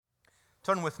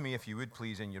Turn with me, if you would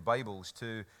please, in your Bibles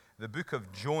to the book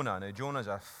of Jonah. Now, Jonah's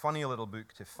a funny little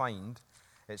book to find.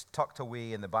 It's tucked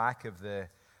away in the back of the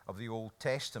Old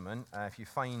Testament. If you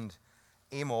find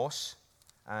Amos,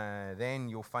 then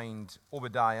you'll find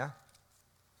Obadiah.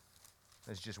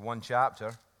 There's just one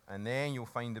chapter. And then you'll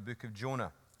find the book of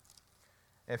Jonah.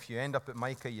 If you end up at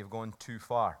Micah, you've gone too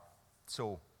far.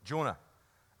 So, Jonah.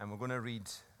 And we're going to read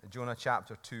Jonah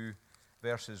chapter 2,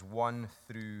 verses 1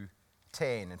 through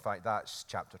 10. In fact, that's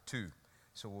chapter 2.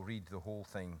 So we'll read the whole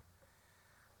thing.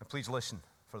 And please listen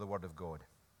for the word of God.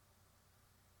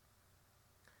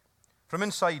 From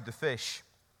inside the fish,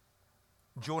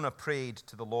 Jonah prayed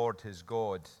to the Lord his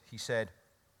God. He said,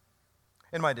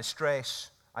 "In my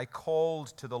distress, I called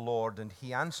to the Lord, and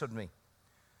he answered me.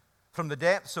 From the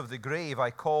depths of the grave,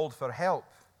 I called for help,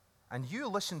 and you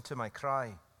listened to my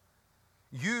cry.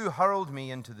 You hurled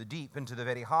me into the deep, into the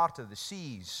very heart of the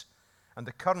seas, and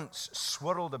the currents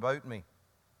swirled about me.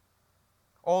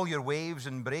 All your waves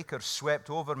and breakers swept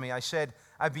over me. I said,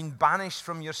 I've been banished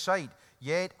from your sight,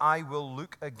 yet I will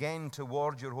look again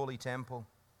toward your holy temple.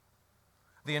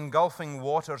 The engulfing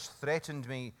waters threatened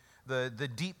me. The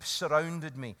deep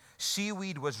surrounded me.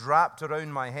 Seaweed was wrapped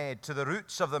around my head. To the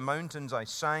roots of the mountains I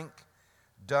sank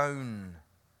down.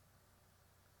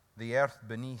 The earth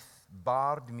beneath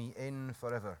barred me in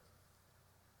forever.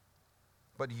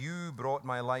 But you brought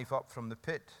my life up from the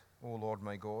pit, O Lord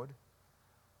my God.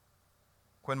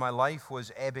 When my life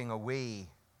was ebbing away,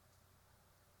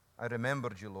 I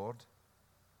remembered you, Lord,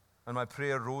 and my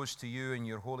prayer rose to you in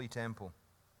your holy temple.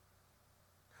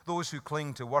 Those who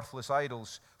cling to worthless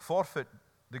idols forfeit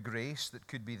the grace that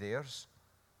could be theirs.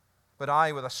 But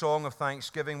I, with a song of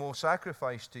thanksgiving, will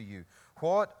sacrifice to you.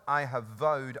 What I have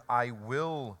vowed, I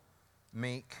will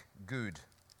make good.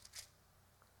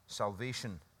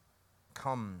 Salvation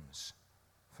comes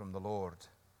from the Lord."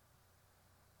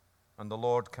 And the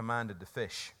Lord commanded the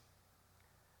fish,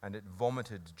 and it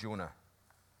vomited Jonah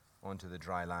onto the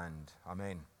dry land.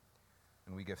 Amen.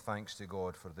 And we give thanks to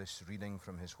God for this reading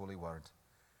from his holy word.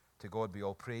 To God be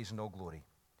all praise and all glory,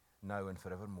 now and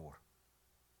forevermore.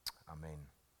 Amen.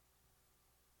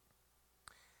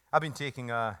 I've been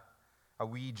taking a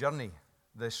wee journey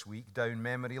this week down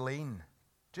memory lane,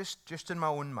 just in my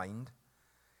own mind.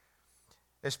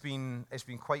 It's been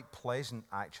quite pleasant,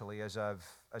 actually, as I've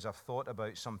thought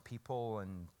about some people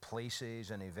and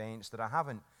places and events that I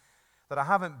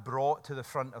haven't brought to the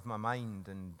front of my mind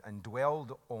and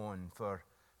dwelled on for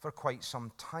quite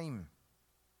some time.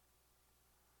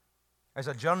 As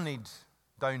I journeyed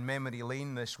down memory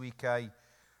lane this week, I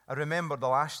remembered the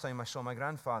last time I saw my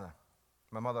grandfather,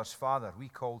 my mother's father. We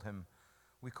called him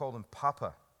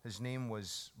Papa. His name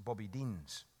was Bobby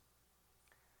Deans.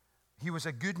 He was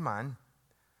a good man,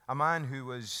 a man who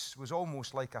was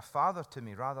almost like a father to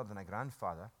me rather than a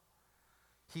grandfather.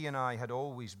 He and I had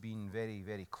always been very,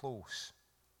 very close.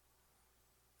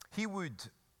 He would,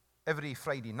 every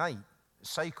Friday night,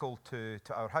 cycle to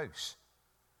our house.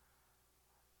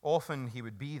 Often he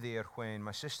would be there when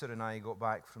my sister and I got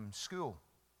back from school.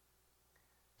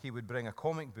 He would bring a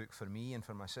comic book for me and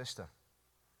for my sister.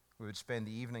 We would spend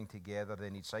the evening together,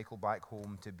 then he'd cycle back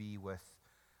home to be with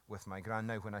my gran.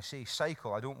 Now, when I say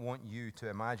cycle, I don't want you to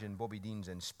imagine Bobby Deans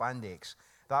in spandex.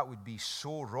 That would be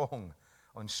so wrong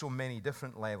on so many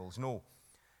different levels. No.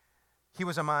 He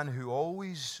was a man who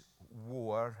always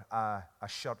wore a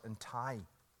shirt and tie.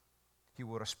 He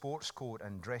wore a sports coat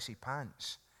and dressy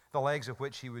pants, the legs of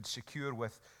which he would secure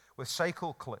with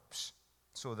cycle clips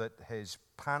so that his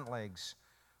pant legs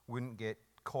wouldn't get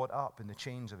caught up in the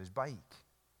chains of his bike.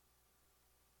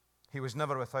 He was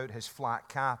never without his flat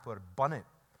cap or bunnet,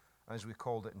 as we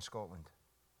called it in Scotland.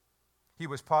 He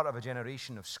was part of a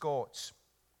generation of Scots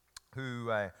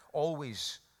who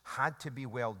always had to be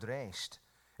well dressed.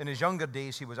 In his younger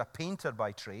days, he was a painter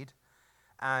by trade,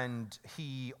 and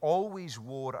he always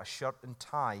wore a shirt and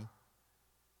tie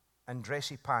and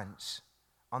dressy pants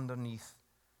underneath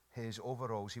his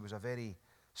overalls. He was a very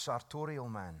sartorial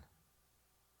man.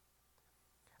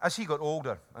 As he got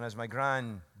older, and as my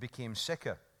gran became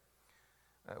sicker,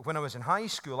 when I was in high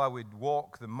school, I would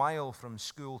walk the mile from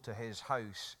school to his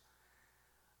house.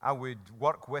 I would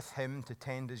work with him to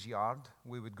tend his yard.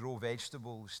 We would grow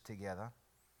vegetables together.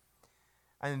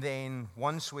 And then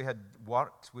once we had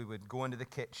worked, we would go into the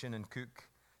kitchen and cook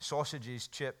sausages,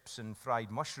 chips, and fried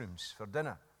mushrooms for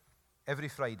dinner every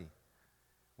Friday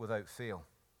without fail.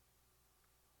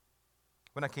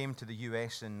 When I came to the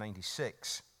US in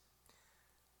 96,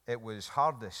 it was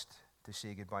hardest to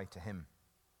say goodbye to him.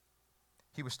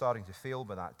 He was starting to fail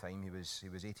by that time. He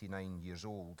was 89 years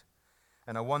old.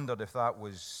 And I wondered if that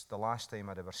was the last time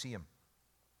I'd ever see him.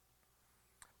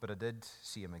 But I did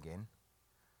see him again.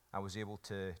 I was able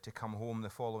to come home the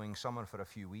following summer for a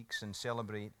few weeks and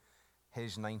celebrate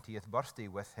his 90th birthday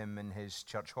with him in his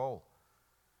church hall.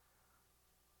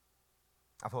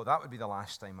 I thought that would be the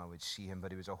last time I would see him,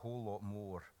 but he was a whole lot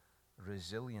more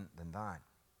resilient than that.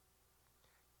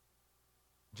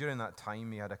 During that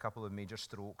time, he had a couple of major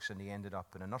strokes and he ended up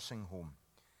in a nursing home.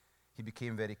 He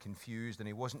became very confused and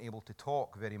he wasn't able to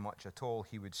talk very much at all.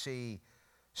 He would say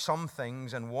some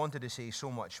things and wanted to say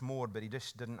so much more, but he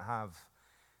just didn't have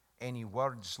any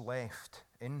words left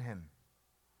in him.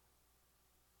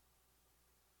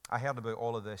 I heard about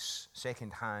all of this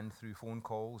secondhand through phone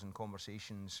calls and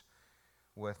conversations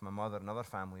with my mother and other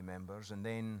family members. And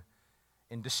then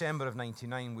in December of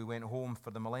 99, we went home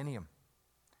for the millennium.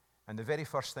 And the very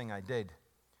first thing I did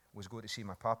was go to see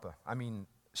my papa. I mean,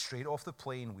 straight off the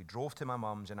plane, we drove to my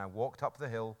mum's and I walked up the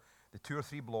hill, the 2 or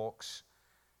 3 blocks,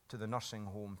 to the nursing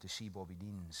home to see Bobby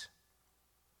Deans.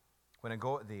 When I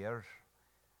got there,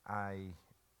 I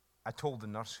told the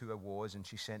nurse who I was, and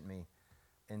she sent me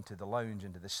into the lounge,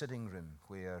 into the sitting room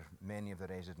where many of the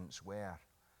residents were.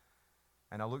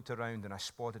 And I looked around and I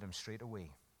spotted him straight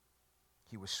away.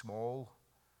 He was small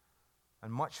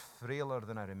and much frailer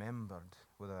than I remembered,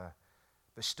 but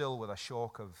still with a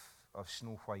shock of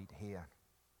snow-white hair.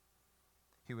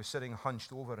 He was sitting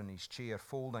hunched over in his chair,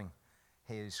 folding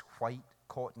his white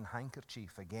cotton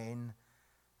handkerchief again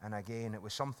and again. It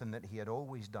was something that he had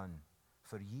always done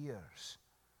for years.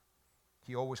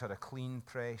 He always had a clean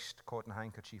pressed cotton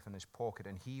handkerchief in his pocket,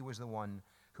 and he was the one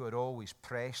who had always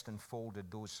pressed and folded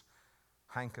those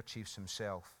handkerchiefs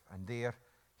himself. And there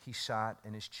he sat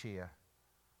in his chair,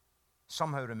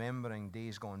 somehow remembering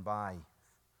days gone by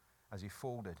as he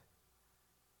folded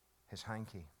his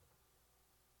hanky.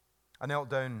 I knelt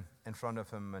down in front of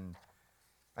him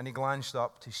and he glanced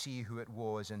up to see who it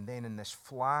was, and then in this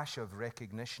flash of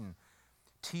recognition,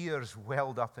 tears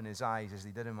welled up in his eyes as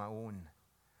they did in my own.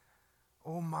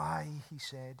 "Oh my," he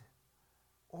said.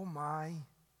 "Oh my.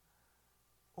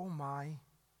 Oh my."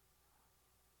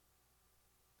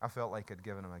 I felt like I'd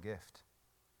given him a gift.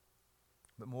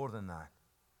 But more than that,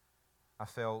 I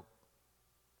felt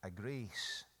a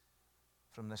grace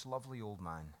from this lovely old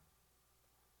man.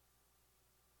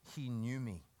 He knew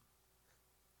me.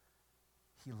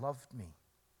 He loved me.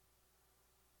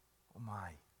 Oh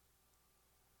my.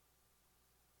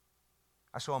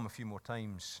 I saw him a few more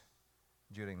times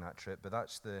during that trip, but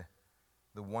that's the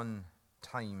one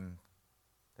time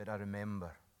that I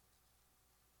remember.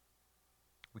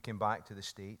 We came back to the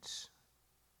States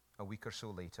a week or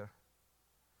so later,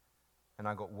 and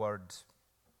I got word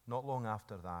not long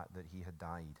after that he had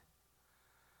died.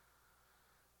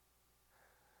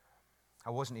 I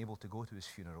wasn't able to go to his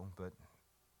funeral, but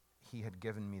he had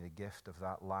given me the gift of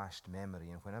that last memory,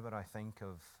 and whenever I think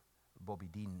of Bobby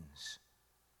Deans,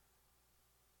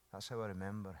 that's how I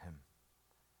remember him.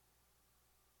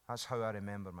 That's how I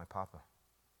remember my papa.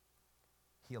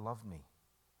 He loved me.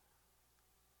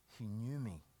 He knew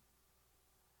me.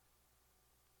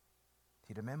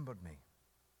 He remembered me.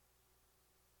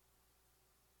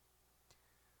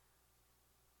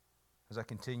 As I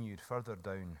continued further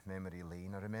down memory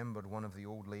lane, I remembered one of the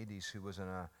old ladies who was in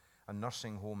a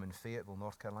nursing home in Fayetteville,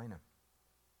 North Carolina.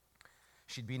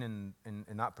 She'd been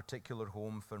in that particular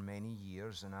home for many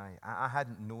years, and I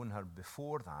hadn't known her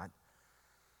before that.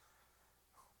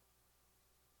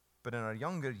 But in her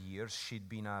younger years, she'd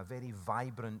been a very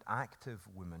vibrant, active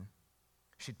woman.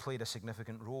 She'd played a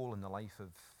significant role in the life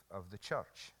of the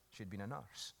church. She'd been a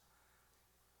nurse.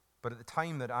 But at the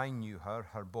time that I knew her,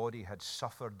 her body had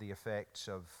suffered the effects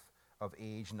of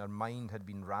age, and her mind had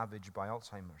been ravaged by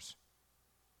Alzheimer's.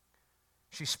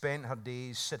 She spent her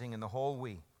days sitting in the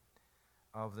hallway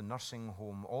of the nursing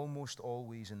home, almost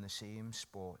always in the same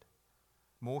spot,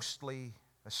 mostly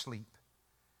asleep,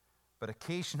 but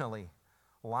occasionally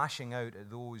lashing out at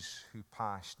those who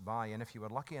passed by. And if you were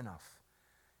lucky enough,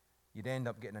 you'd end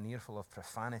up getting an earful of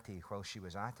profanity while she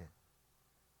was at it.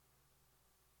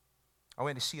 I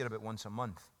went to see her about once a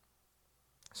month.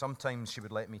 Sometimes she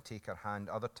would let me take her hand.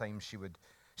 Other times she would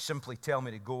simply tell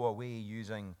me to go away,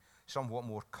 using somewhat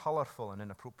more colorful and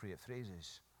inappropriate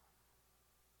phrases.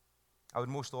 I would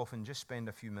most often just spend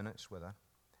a few minutes with her,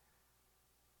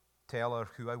 tell her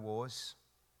who I was,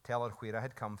 tell her where I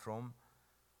had come from,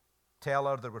 tell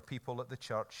her there were people at the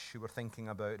church who were thinking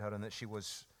about her and that she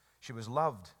was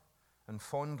loved and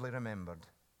fondly remembered.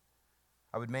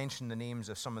 I would mention the names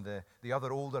of some of the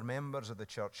other older members of the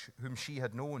church whom she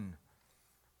had known,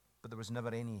 but there was never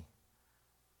any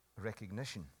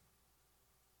recognition.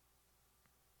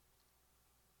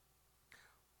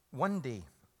 One day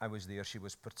I was there, she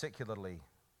was particularly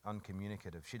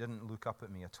uncommunicative. She didn't look up at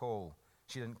me at all.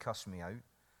 She didn't cuss me out.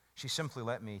 She simply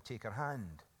let me take her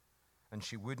hand, and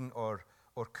she wouldn't or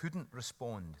couldn't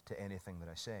respond to anything that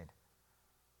I said.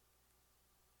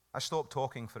 I stopped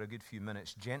talking for a good few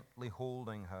minutes, gently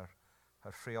holding her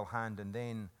frail hand, and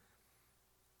then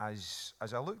as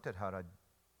I looked at her,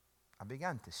 I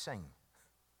began to sing.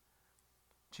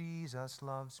 Jesus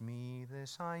loves me,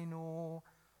 this I know,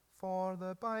 for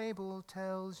the Bible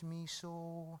tells me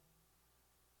so.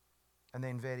 And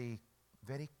then very,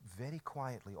 very, very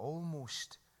quietly,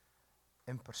 almost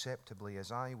imperceptibly,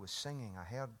 as I was singing, I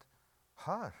heard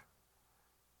her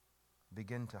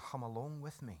begin to hum along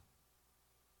with me.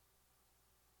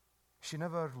 She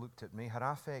never looked at me, her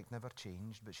affect never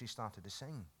changed, but she started to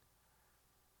sing.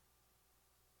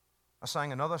 I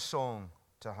sang another song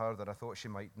to her that I thought she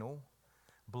might know.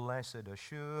 Blessed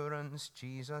assurance,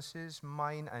 Jesus is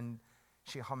mine. And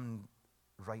she hummed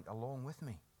right along with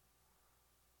me.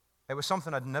 It was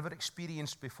something I'd never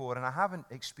experienced before, and I haven't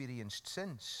experienced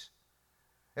since.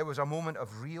 It was a moment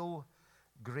of real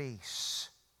grace.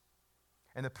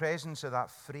 In the presence of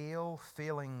that frail,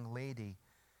 failing lady,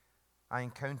 I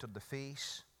encountered the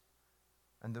face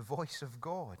and the voice of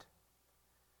God.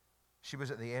 She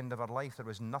was at the end of her life. There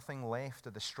was nothing left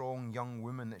of the strong young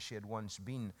woman that she had once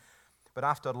been. But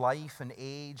after life and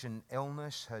age and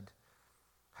illness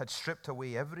had stripped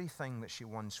away everything that she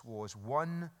once was,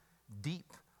 one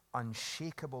deep,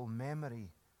 unshakable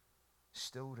memory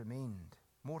still remained.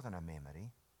 More than a memory,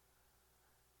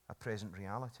 a present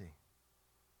reality.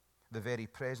 The very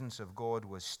presence of God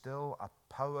was still a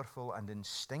powerful and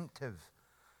instinctive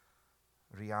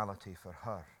reality for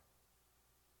her.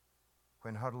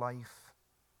 When her life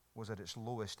was at its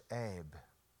lowest ebb,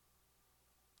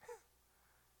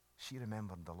 she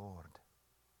remembered the Lord.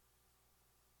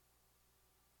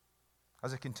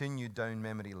 As I continued down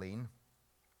memory lane,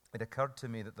 it occurred to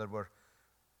me that there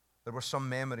were some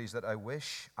memories that I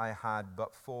wish I had,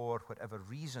 but for whatever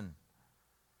reason,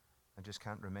 I just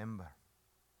can't remember.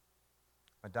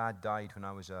 My dad died when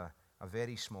I was a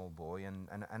very small boy, and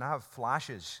I have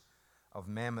flashes of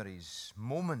memories,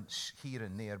 moments here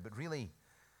and there, but really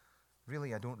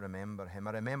I don't remember him.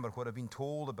 I remember what I've been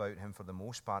told about him for the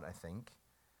most part, I think.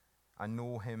 I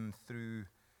know him through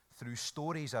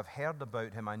stories I've heard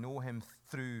about him. I know him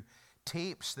through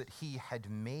tapes that he had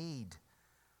made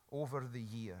over the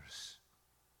years.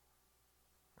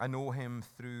 I know him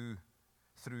through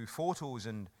photos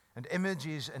and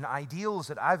images and ideals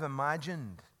that I've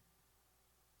imagined.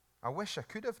 I wish I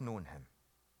could have known him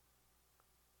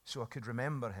so I could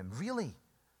remember him, really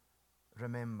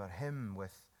remember him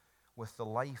with the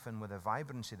life and with the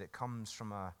vibrancy that comes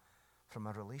from a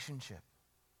relationship.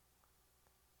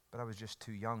 But I was just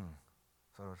too young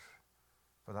for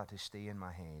that to stay in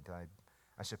my head.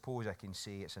 I suppose I can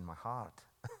say it's in my heart.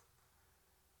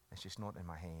 It's just not in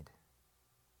my head.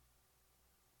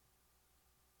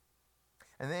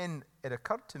 And then it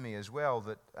occurred to me as well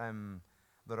that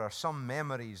there are some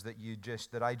memories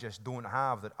that I just don't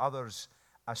have, that others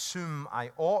assume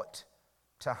I ought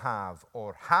to have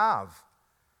or have.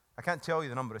 I can't tell you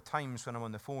the number of times when I'm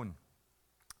on the phone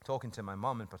talking to my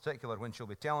mum in particular, when she'll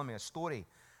be telling me a story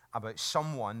about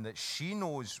someone that she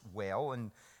knows well,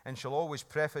 and she'll always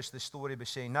preface the story by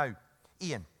saying, "Now,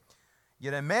 Ian, you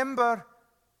remember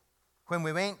when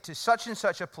we went to such and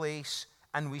such a place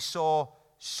and we saw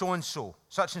so-and-so,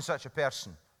 such and such a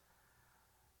person?"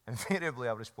 Invariably,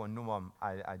 I respond, "No, Mum,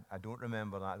 I don't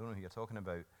remember that. I don't know who you're talking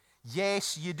about."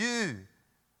 "Yes, you do."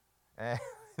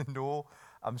 "No,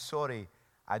 I'm sorry,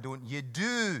 I don't." You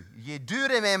do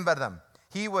remember them.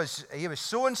 He was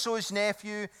so-and-so's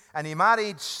nephew, and he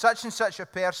married such and such a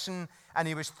person, and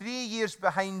he was 3 years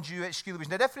behind you at school. He was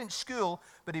in a different school,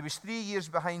 but he was 3 years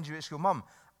behind you at school. "Mum,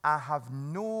 I have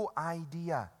no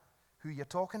idea who you're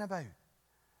talking about."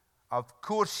 "Of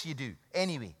course you do.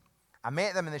 Anyway, I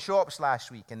met them in the shops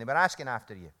last week, and they were asking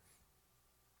after you."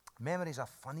 Memory's a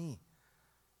funny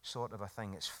sort of a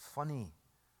thing. It's funny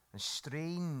and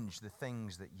strange, the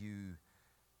things that you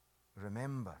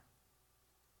remember.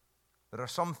 There are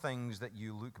some things that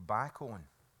you look back on,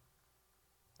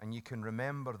 and you can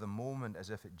remember the moment as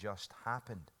if it just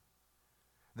happened.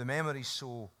 The memory's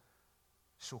so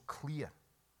clear.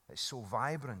 It's so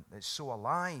vibrant. It's so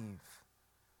alive.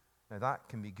 Now that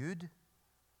can be good.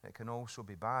 It can also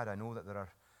be bad. I know that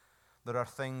there are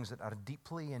things that are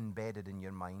deeply embedded in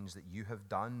your minds that you have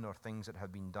done, or things that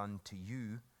have been done to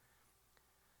you,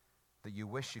 that you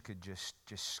wish you could just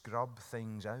scrub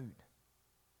things out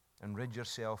and rid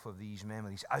yourself of these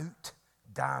memories. Out,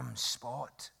 damn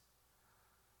spot.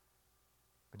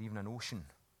 But even an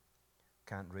ocean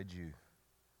can't rid you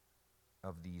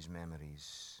of these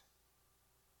memories.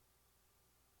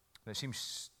 Now, it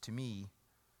seems to me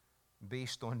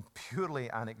based on purely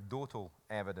anecdotal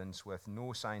evidence with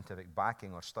no scientific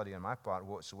backing or study on my part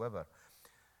whatsoever,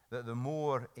 that the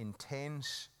more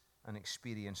intense an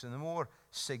experience and the more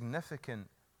significant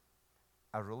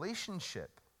a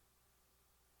relationship,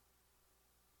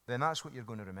 then that's what you're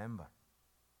going to remember.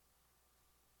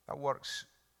 That works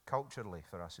culturally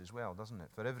for us as well, doesn't it?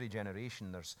 For every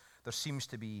generation, there seems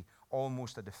to be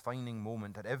almost a defining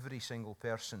moment that every single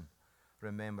person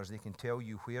remembers. They can tell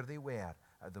you where they were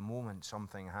at the moment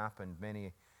something happened.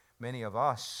 Many of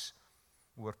us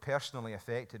were personally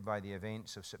affected by the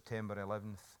events of September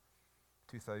 11th,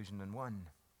 2001.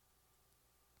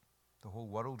 The whole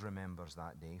world remembers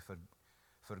that day,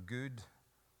 for good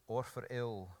or for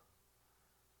ill.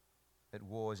 It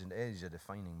was and is a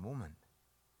defining moment.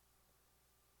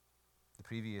 The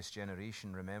previous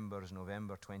generation remembers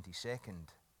November 22nd,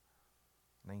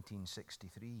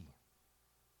 1963.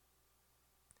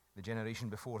 The generation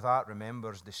before that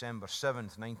remembers December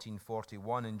 7th,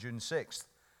 1941, and June 6th,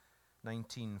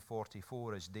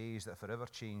 1944 as days that forever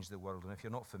changed the world. And if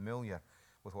you're not familiar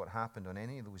with what happened on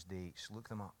any of those dates, look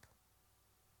them up.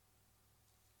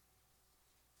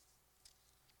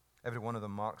 Every one of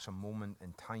them marks a moment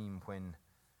in time when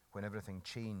everything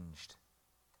changed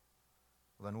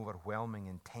with an overwhelming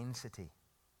intensity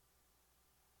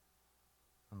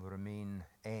and will remain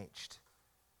etched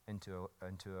into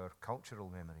our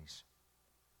cultural memories.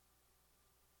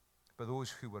 But those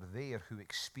who were there, who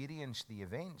experienced the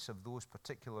events of those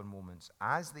particular moments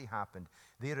as they happened,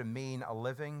 they remain a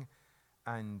living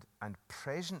and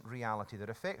present reality that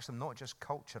affects them not just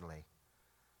culturally,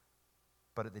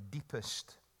 but at the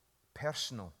deepest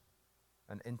personal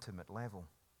and intimate level.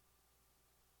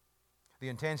 The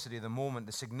intensity of the moment,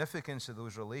 the significance of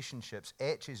those relationships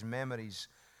etches memories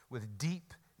with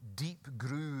deep, deep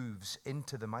grooves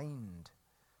into the mind,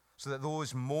 so that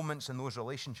those moments and those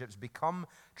relationships become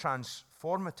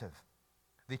transformative.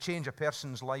 They change a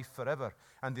person's life forever,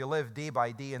 and they live day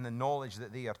by day in the knowledge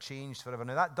that they are changed forever.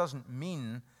 Now, that doesn't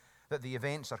mean that the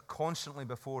events are constantly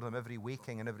before them every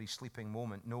waking and every sleeping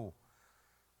moment. No.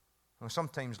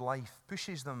 Sometimes life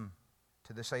pushes them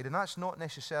to the side, and that's not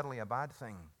necessarily a bad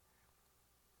thing.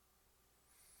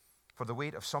 For the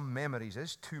weight of some memories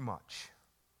is too much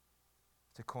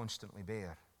to constantly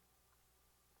bear.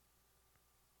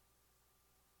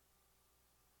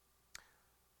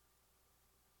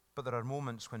 But there are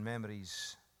moments when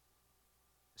memories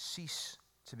cease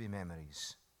to be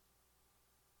memories,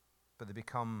 but they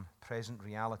become present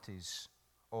realities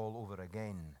all over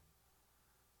again.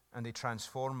 And they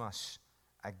transform us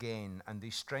again, and they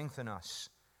strengthen us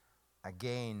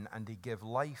again, and they give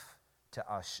life to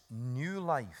us, new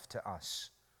life to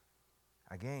us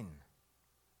again.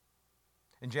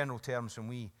 In general terms,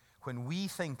 when we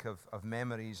think of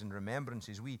memories and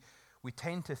remembrances, we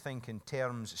tend to think in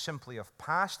terms simply of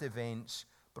past events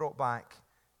brought back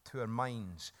to our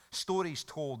minds. Stories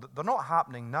told that they're not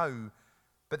happening now,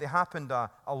 but they happened a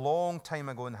long time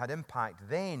ago and had impact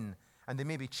then, and they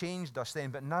maybe changed us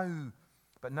then, but now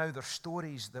they're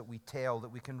stories that we tell that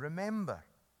we can remember.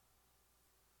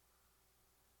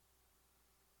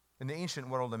 In the ancient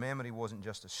world, a memory wasn't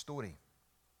just a story.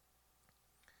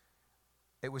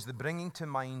 It was the bringing to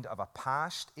mind of a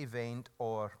past event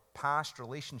or past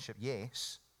relationship,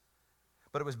 yes,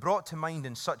 but it was brought to mind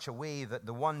in such a way that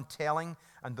the one telling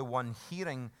and the one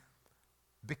hearing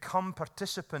become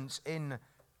participants in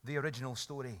the original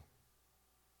story.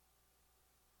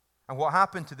 And what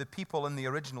happened to the people in the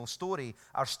original story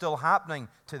are still happening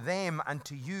to them and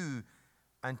to you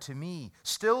and to me.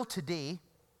 Still today,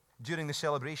 during the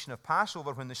celebration of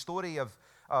Passover, when the story of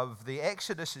the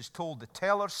Exodus is told, the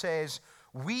teller says,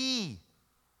 we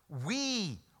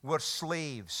were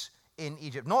slaves in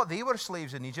Egypt. Not they were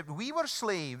slaves in Egypt. We were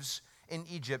slaves in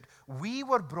Egypt. We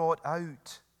were brought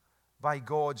out by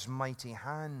God's mighty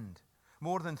hand.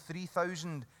 More than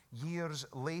 3,000 years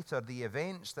later, the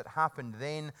events that happened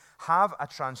then have a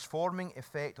transforming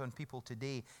effect on people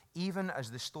today, even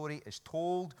as the story is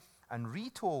told and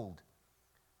retold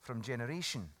from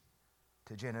generation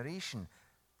to generation.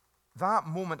 That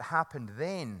moment happened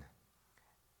then.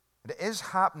 It is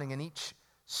happening in each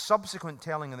subsequent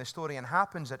telling of the story and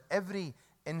happens at every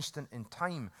instant in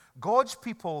time. God's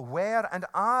people were and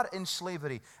are in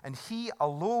slavery, and He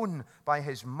alone, by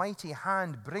His mighty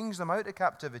hand, brings them out of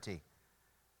captivity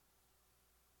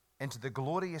into the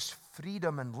glorious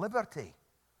freedom and liberty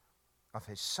of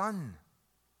His Son.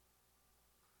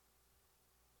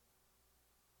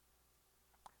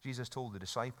 Jesus told the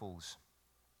disciples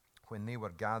when they were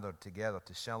gathered together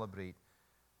to celebrate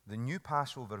the new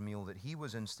Passover meal that He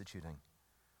was instituting,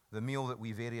 the meal that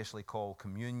we variously call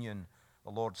communion, the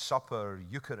Lord's Supper,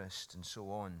 Eucharist, and so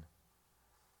on.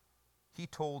 he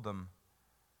told them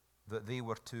that they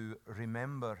were to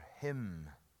remember him.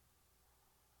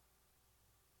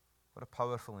 What a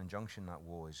powerful injunction that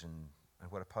was, and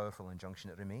what a powerful injunction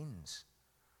it remains.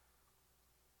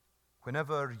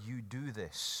 Whenever you do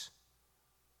this,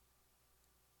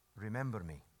 remember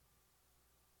me.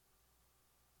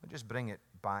 Don't just bring it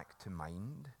back to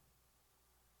mind,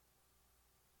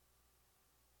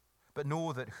 but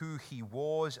know that who he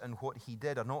was and what he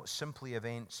did are not simply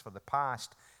events for the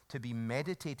past to be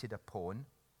meditated upon,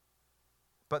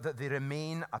 but that they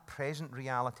remain a present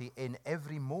reality in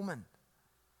every moment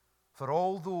for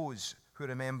all those who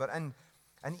remember, and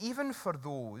even for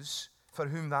those for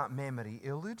whom that memory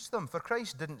eludes them. For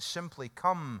Christ didn't simply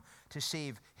come to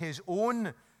save his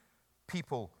own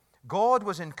people. God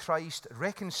was in Christ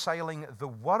reconciling the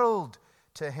world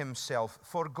to himself.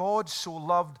 For God so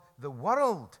loved the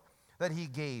world that he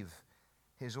gave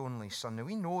his only Son. Now,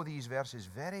 we know these verses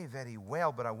very, very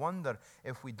well, but I wonder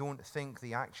if we don't think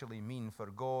they actually mean, for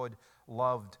God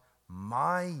loved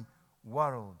my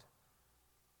world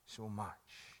so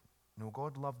much. No,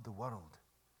 God loved the world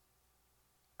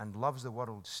and loves the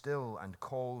world still and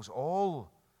calls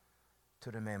all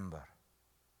to remember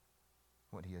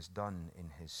what he has done in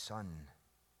his Son.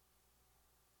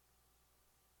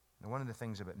 Now, one of the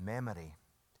things about memory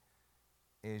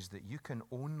is that you can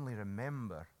only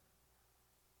remember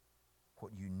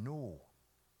what you know.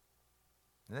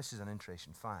 Now, this is an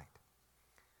interesting fact.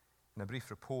 In a brief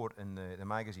report in the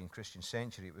magazine Christian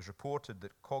Century, it was reported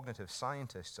that cognitive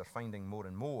scientists are finding more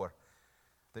and more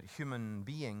that human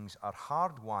beings are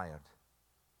hardwired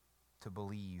to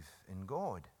believe in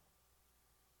God.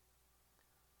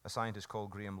 A scientist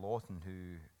called Graham Lawton,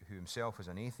 who himself is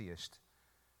an atheist,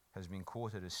 has been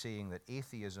quoted as saying that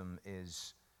atheism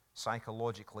is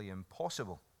psychologically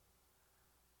impossible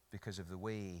because of the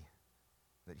way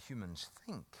that humans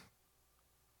think.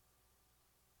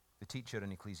 The teacher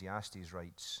in Ecclesiastes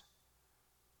writes,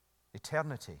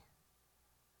 "Eternity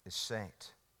is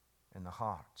set in the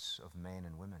hearts of men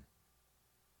and women."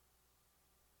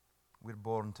 We're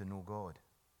born to know God.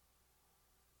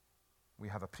 We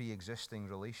have a pre-existing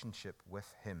relationship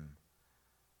with him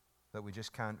that we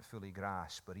just can't fully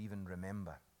grasp or even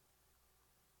remember.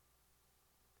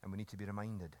 And we need to be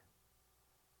reminded.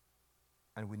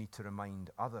 And we need to remind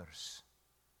others.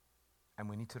 And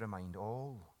we need to remind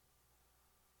all.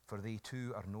 For they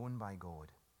too are known by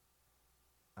God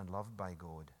and loved by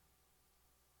God.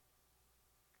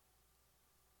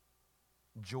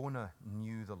 Jonah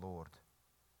knew the Lord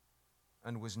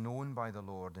and was known by the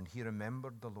Lord, and he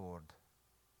remembered the Lord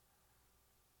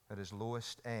at his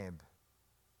lowest ebb.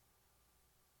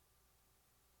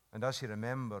 And as he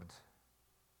remembered,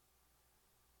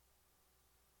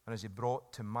 and as he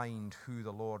brought to mind who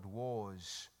the Lord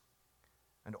was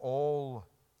and all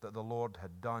that the Lord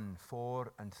had done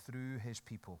for and through his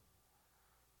people,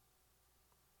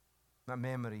 that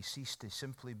memory ceased to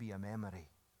simply be a memory,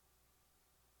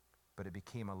 but it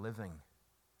became a living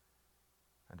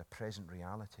and a present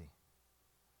reality.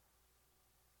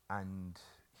 And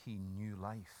he knew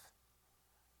life.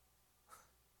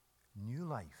 New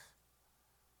life.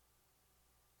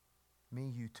 May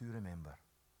you too remember,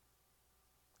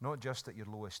 not just at your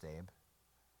lowest ebb,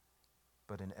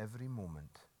 but in every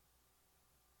moment,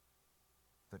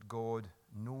 that God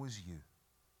knows you.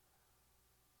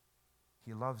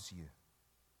 He loves you.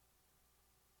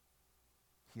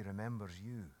 He remembers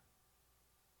you.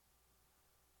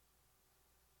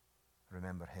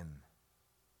 Remember him.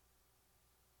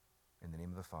 In the name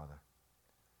of the Father,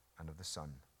 and of the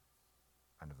Son,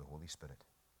 and of the Holy Spirit.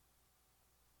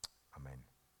 Amen.